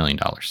 $9 million.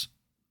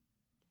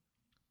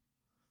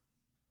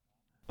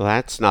 Well,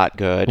 that's not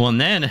good. Well, and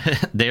then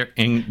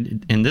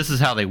and this is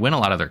how they win a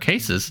lot of their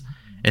cases,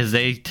 is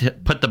they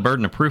put the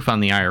burden of proof on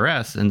the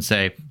IRS and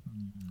say,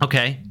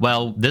 okay,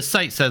 well, this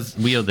site says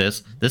we owe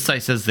this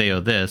site says they owe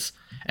this,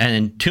 and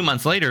then 2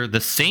 months later,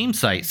 the same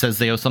site says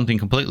they owe something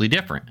completely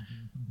different.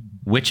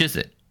 Which is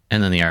it?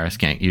 And then the IRS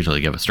can't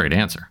usually give a straight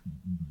answer.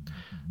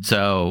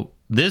 So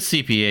this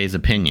CPA's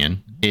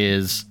opinion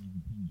is,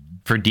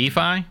 for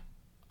DeFi,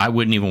 I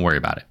wouldn't even worry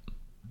about it.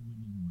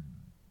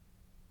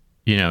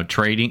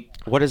 Trading.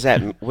 What does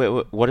that mean?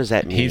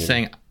 He's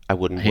saying I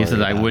wouldn't. He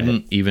says I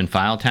wouldn't even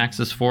file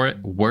taxes for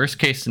it. Worst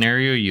case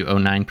scenario, you owe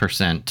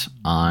 9%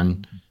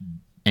 on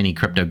any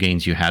crypto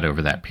gains you had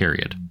over that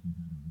period.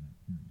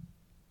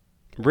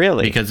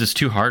 Really? Because it's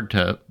too hard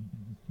to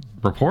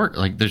report.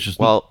 Like, there's just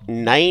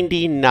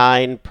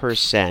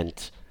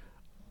 99%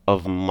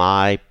 of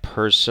my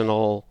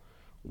personal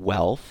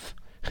wealth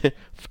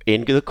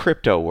in the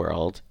crypto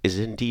world is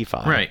in DeFi.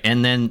 Right.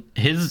 And then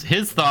his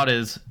thought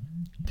is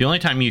the only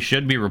time you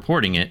should be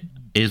reporting it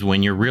is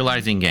when you're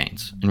realizing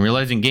gains. And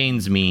realizing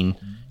gains mean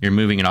you're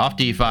moving it off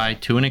DeFi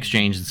to an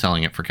exchange and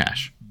selling it for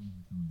cash.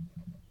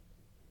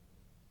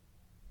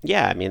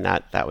 Yeah, I mean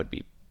that would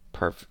be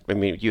perfect. I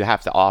mean, you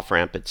have to off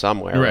ramp it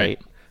somewhere,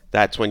 right?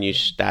 That's when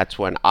that's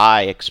when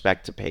I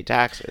expect to pay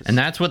taxes. And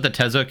that's what the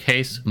Tezo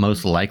case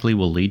most likely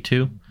will lead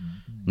to.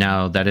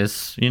 Now, that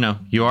is,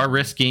 you are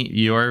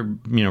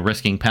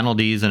risking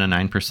penalties and a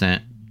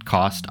 9%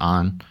 cost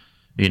on,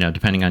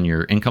 depending on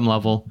your income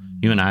level.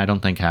 You and I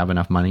don't think have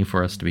enough money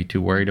for us to be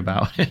too worried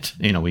about it.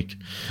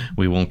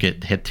 We won't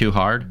get hit too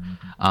hard.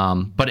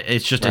 But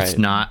it's just, It's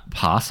not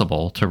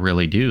possible to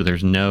really do.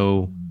 There's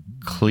no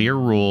clear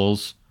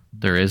rules.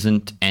 There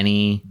isn't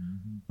any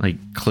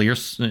clear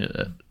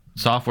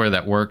software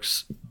that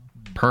works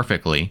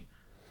perfectly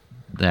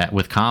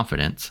with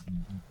confidence.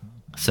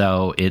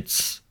 So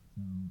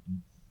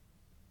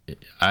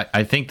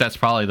I think that's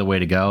probably the way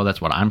to go. That's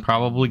what I'm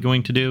probably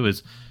going to do,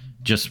 is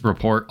just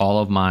report all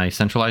of my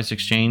centralized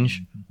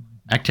exchange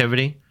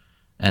activity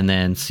and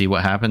then see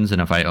what happens.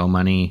 And if I owe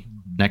money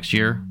next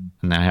year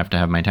and I have to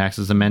have my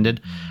taxes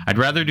amended, I'd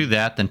rather do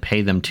that than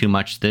pay them too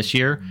much this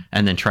year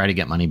and then try to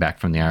get money back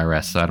from the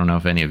IRS. So I don't know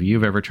if any of you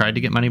have ever tried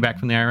to get money back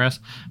from the IRS,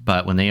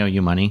 but when they owe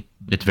you money,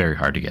 it's very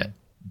hard to get.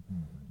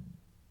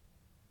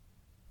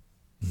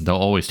 They'll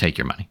always take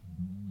your money.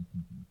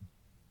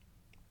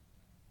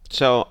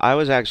 So I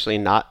was actually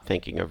not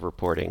thinking of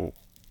reporting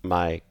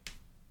my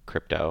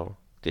crypto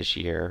this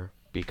year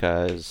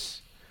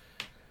because,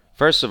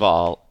 first of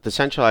all, the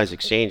centralized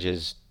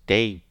exchanges,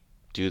 they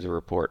do the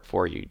report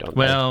for you, don't they?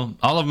 Well,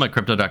 all of them at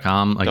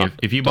crypto.com.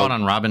 If you bought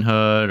on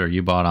Robinhood, or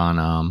you bought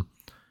on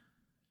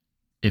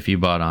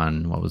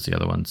what was the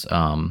other ones?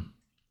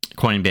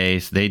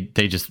 Coinbase,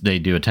 they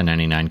do a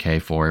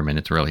 1099K form, and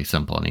it's really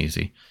simple and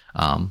easy.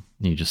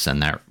 You just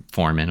send that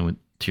form in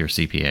to your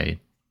CPA.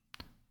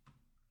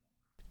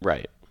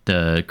 Right.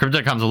 The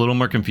Crypto.com's a little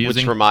more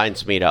confusing. Which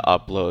reminds me to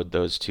upload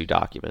those two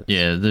documents.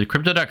 Yeah, the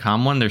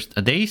Crypto.com one,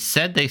 they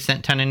said they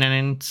sent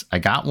 1099s. I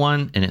got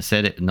one, and it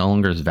said it no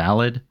longer is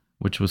valid,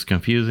 which was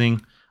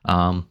confusing.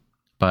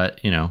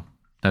 But,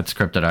 that's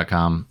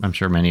Crypto.com. I'm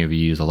sure many of you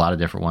use a lot of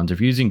different ones.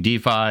 If you're using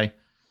DeFi,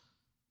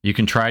 you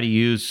can try to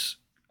use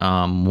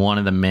one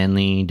of the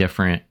many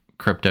different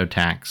crypto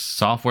tax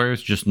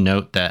softwares. Just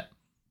note that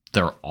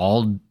they're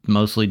all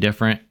mostly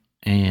different,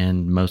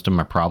 and most of them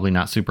are probably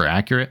not super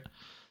accurate.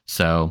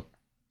 So,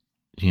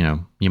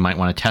 you might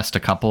want to test a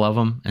couple of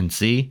them and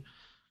see.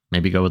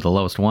 Maybe go with the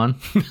lowest one.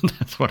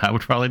 That's what I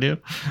would probably do.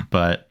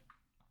 But,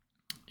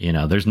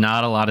 there's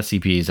not a lot of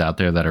CPAs out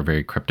there that are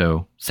very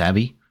crypto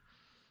savvy.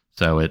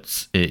 So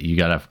you're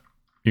gonna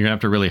have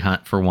to really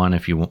hunt for one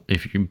if you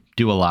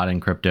do a lot in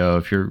crypto.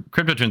 If your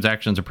crypto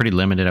transactions are pretty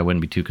limited, I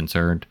wouldn't be too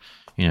concerned.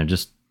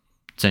 Just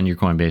send your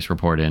Coinbase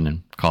report in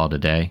and call it a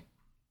day.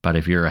 But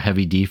if you're a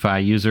heavy DeFi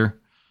user,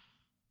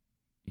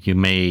 you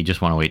may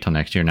just want to wait till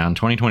next year. Now, in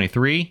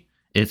 2023,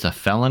 it's a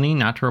felony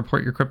not to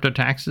report your crypto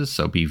taxes,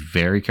 so be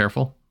very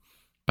careful.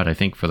 But I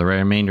think for the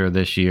remainder of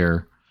this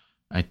year,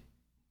 I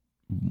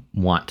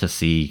want to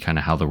see kind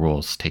of how the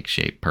rules take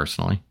shape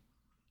personally.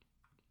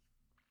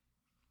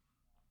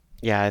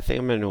 Yeah, I think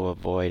I'm going to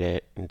avoid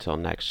it until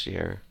next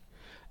year.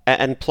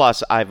 And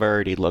plus, I've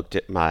already looked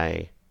at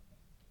my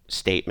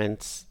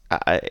statements.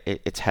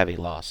 It's heavy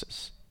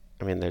losses.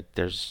 I mean,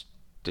 there's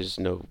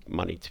no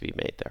money to be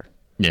made there.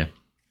 Yeah.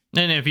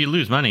 And if you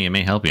lose money, it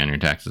may help you on your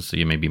taxes. So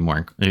you may be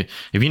more, if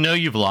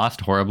you've lost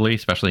horribly,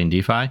 especially in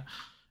DeFi, it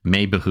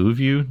may behoove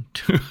you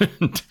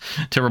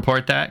to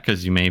report that,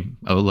 because you may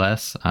owe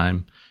less.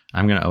 I'm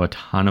going to owe a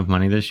ton of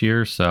money this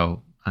year,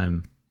 so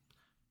I'm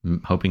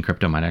hoping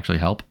crypto might actually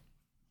help.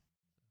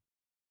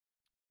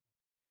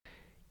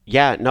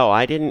 Yeah, no,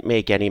 I didn't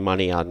make any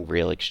money on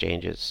real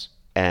exchanges,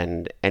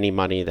 and any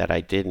money that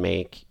I did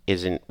make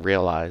isn't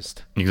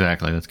realized.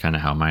 Exactly. That's kind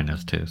of how mine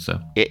is too.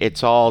 So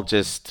it's all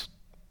just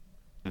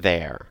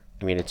there.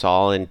 I mean, it's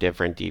all in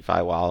different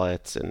DeFi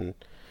wallets, and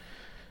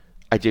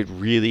I did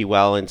really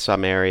well in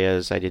some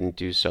areas. I didn't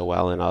do so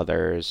well in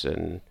others,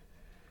 and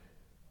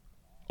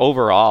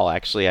overall,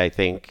 actually, I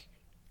think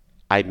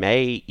I'm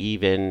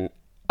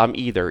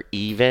either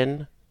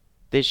even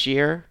this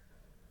year,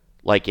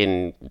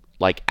 in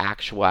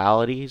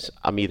actualities,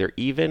 I'm either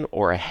even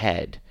or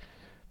ahead.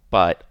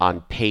 But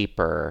on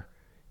paper,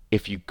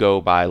 if you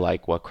go by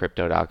what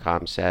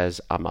Crypto.com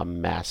says, I'm a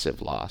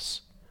massive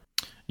loss.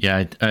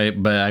 Yeah,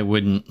 but I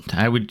wouldn't.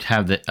 I would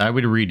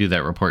redo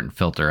that report and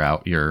filter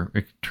out your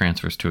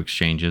transfers to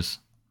exchanges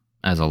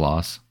as a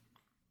loss.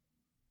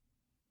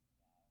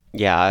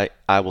 Yeah,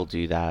 I will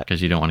do that.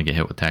 Because you don't want to get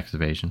hit with tax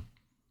evasion.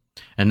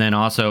 And then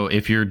also,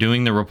 if you're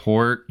doing the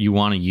report, you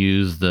want to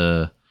use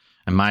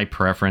and my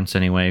preference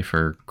anyway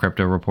for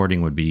crypto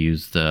reporting would be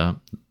use the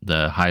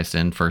highest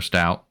in, first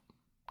out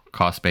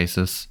cost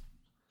basis.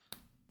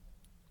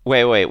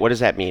 Wait, what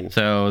does that mean?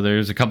 So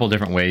there's a couple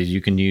different ways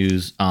you can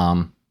use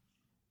a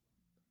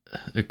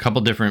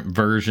couple different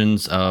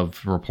versions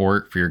of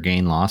report for your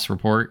gain loss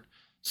report.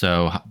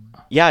 So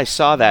yeah, I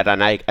saw that,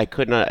 and I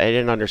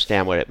didn't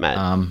understand what it meant.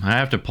 I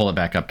have to pull it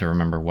back up to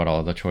remember what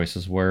all the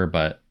choices were,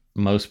 but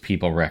most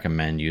people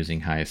recommend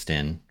using highest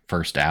in,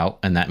 first out,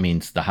 and that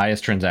means the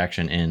highest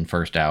transaction in,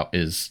 first out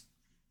is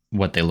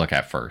what they look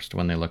at first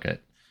when they look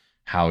at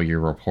how you're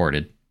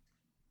reported.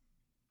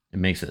 It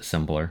makes it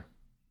simpler.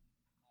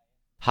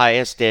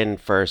 Highest in,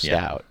 first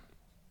out.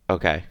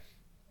 Okay.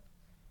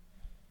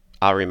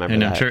 I'll remember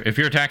And that. I'm sure if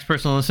you're a tax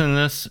person listening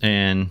to this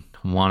and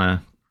want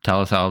to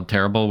tell us how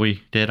terrible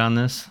we did on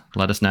this,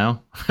 let us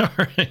know.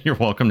 You're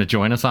welcome to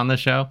join us on the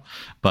show.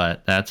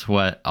 But that's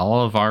what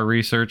all of our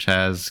research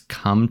has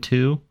come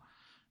to.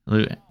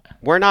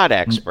 We're not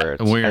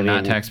experts. We're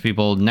not tax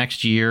people.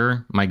 Next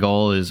year, my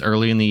goal is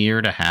early in the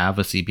year to have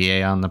a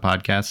CPA on the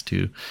podcast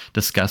to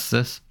discuss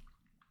this.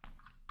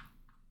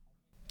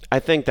 I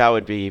think that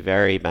would be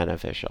very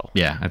beneficial.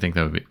 Yeah, I think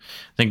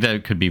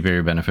that could be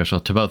very beneficial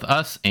to both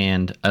us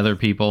and other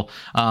people.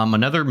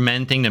 Another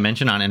thing to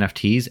mention on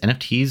NFTs.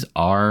 NFTs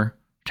are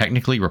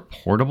technically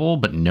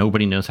reportable, but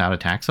nobody knows how to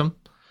tax them.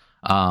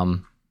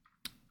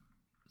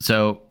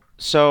 So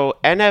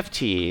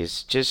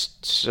NFTs,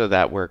 just so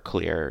that we're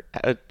clear,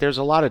 there's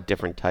a lot of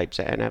different types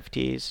of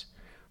NFTs.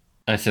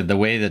 I said the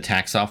way the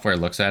tax software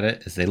looks at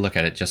it is they look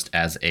at it just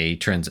as a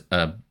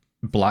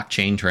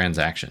blockchain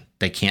transaction.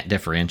 They can't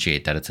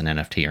differentiate that it's an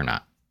NFT or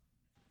not.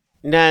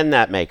 Then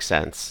that makes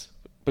sense.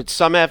 But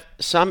some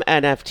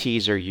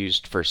NFTs are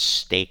used for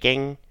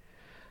staking,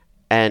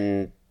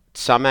 and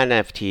some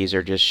NFTs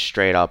are just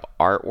straight up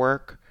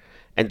artwork,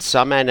 and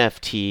some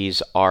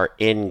NFTs are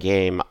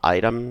in-game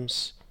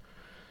items.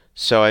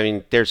 So, I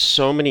mean, there's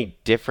so many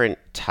different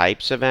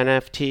types of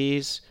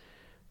NFTs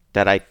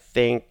that I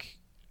think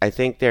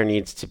there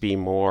needs to be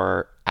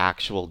more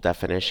actual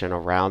definition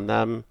around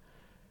them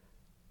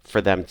for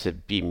them to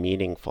be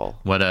meaningful.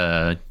 What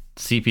a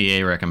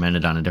CPA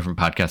recommended on a different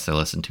podcast I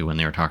listened to when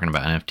they were talking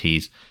about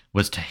NFTs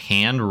was to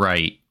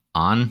handwrite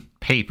on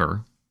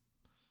paper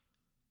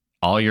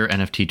all your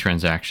NFT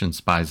transactions,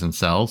 buys and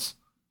sells,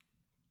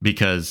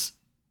 because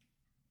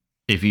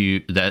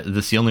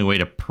that's the only way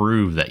to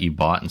prove that you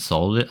bought and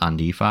sold it on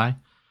DeFi.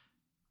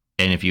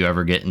 And if you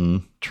ever get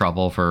in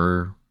trouble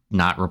for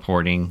not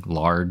reporting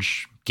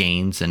large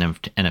gains in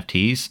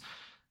NFTs,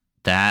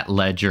 that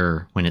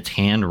ledger, when it's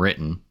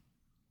handwritten,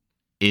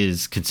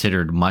 is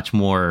considered much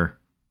more,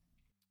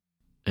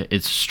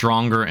 it's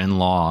stronger in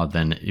law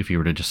than if you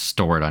were to just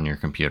store it on your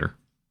computer.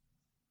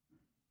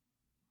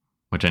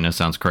 Which I know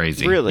sounds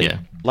crazy. Really? Yeah.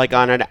 Like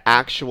on an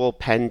actual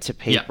pen to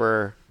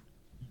paper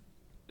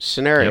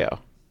scenario. Yep.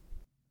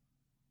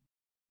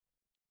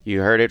 You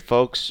heard it,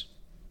 folks.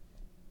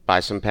 Buy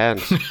some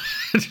pens.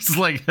 Just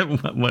like,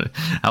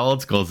 how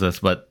old school is this?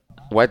 But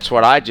what's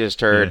what I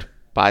just heard. Yeah.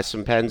 Buy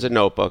some pens and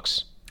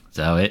notebooks.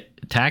 So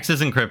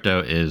taxes in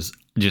crypto is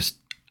just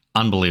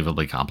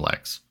unbelievably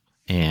complex,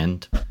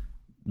 and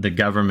the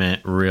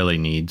government really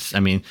needs, I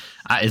mean,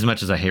 as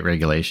much as I hate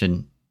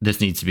regulation,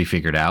 this needs to be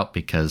figured out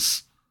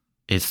because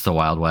it's the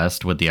Wild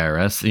West with the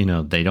IRS. You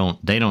know, they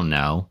don't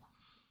know.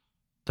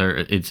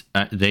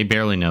 They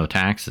barely know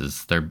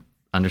taxes. They're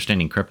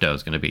understanding crypto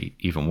is going to be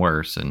even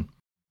worse. And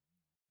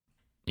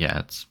yeah,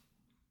 it's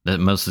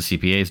that most of the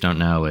CPAs don't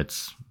know.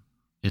 It's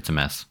a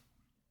mess.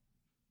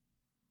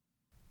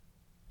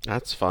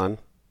 That's fun.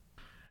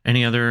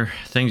 Any other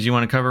things you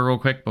want to cover real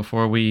quick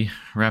before we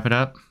wrap it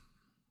up?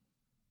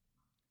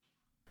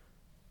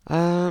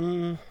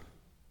 No,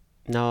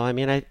 I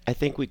mean, I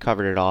think we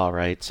covered it all,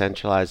 right?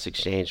 Centralized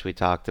exchange we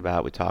talked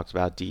about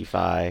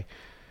DeFi.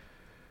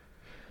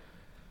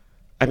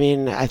 I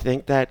mean, I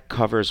think that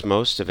covers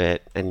most of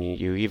it. And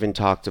you even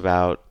talked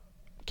about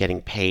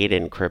getting paid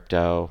in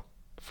crypto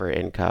for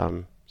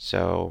income.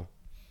 So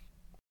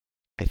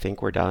I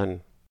think we're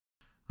done.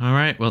 All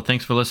right. Well,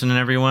 thanks for listening,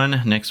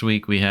 everyone. Next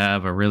week, we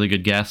have a really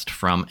good guest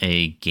from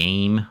a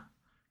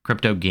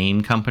crypto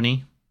game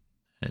company.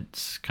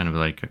 It's kind of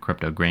like a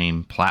crypto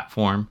game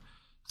platform.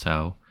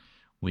 So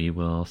we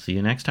will see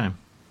you next time.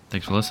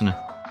 Thanks for listening.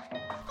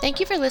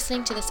 Thank you for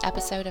listening to this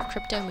episode of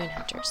Crypto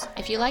Moonhunters.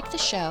 If you like the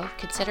show,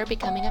 consider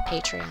becoming a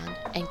Patreon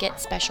and get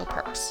special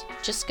perks.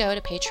 Just go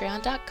to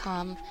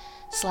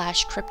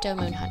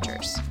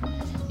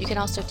patreon.com/cryptomoonhunters. You can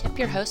also tip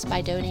your host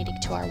by donating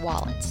to our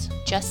wallets.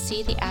 Just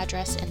see the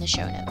address in the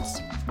show notes.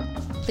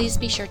 Please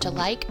be sure to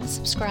like,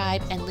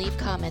 subscribe, and leave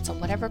comments on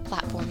whatever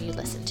platform you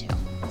listen to.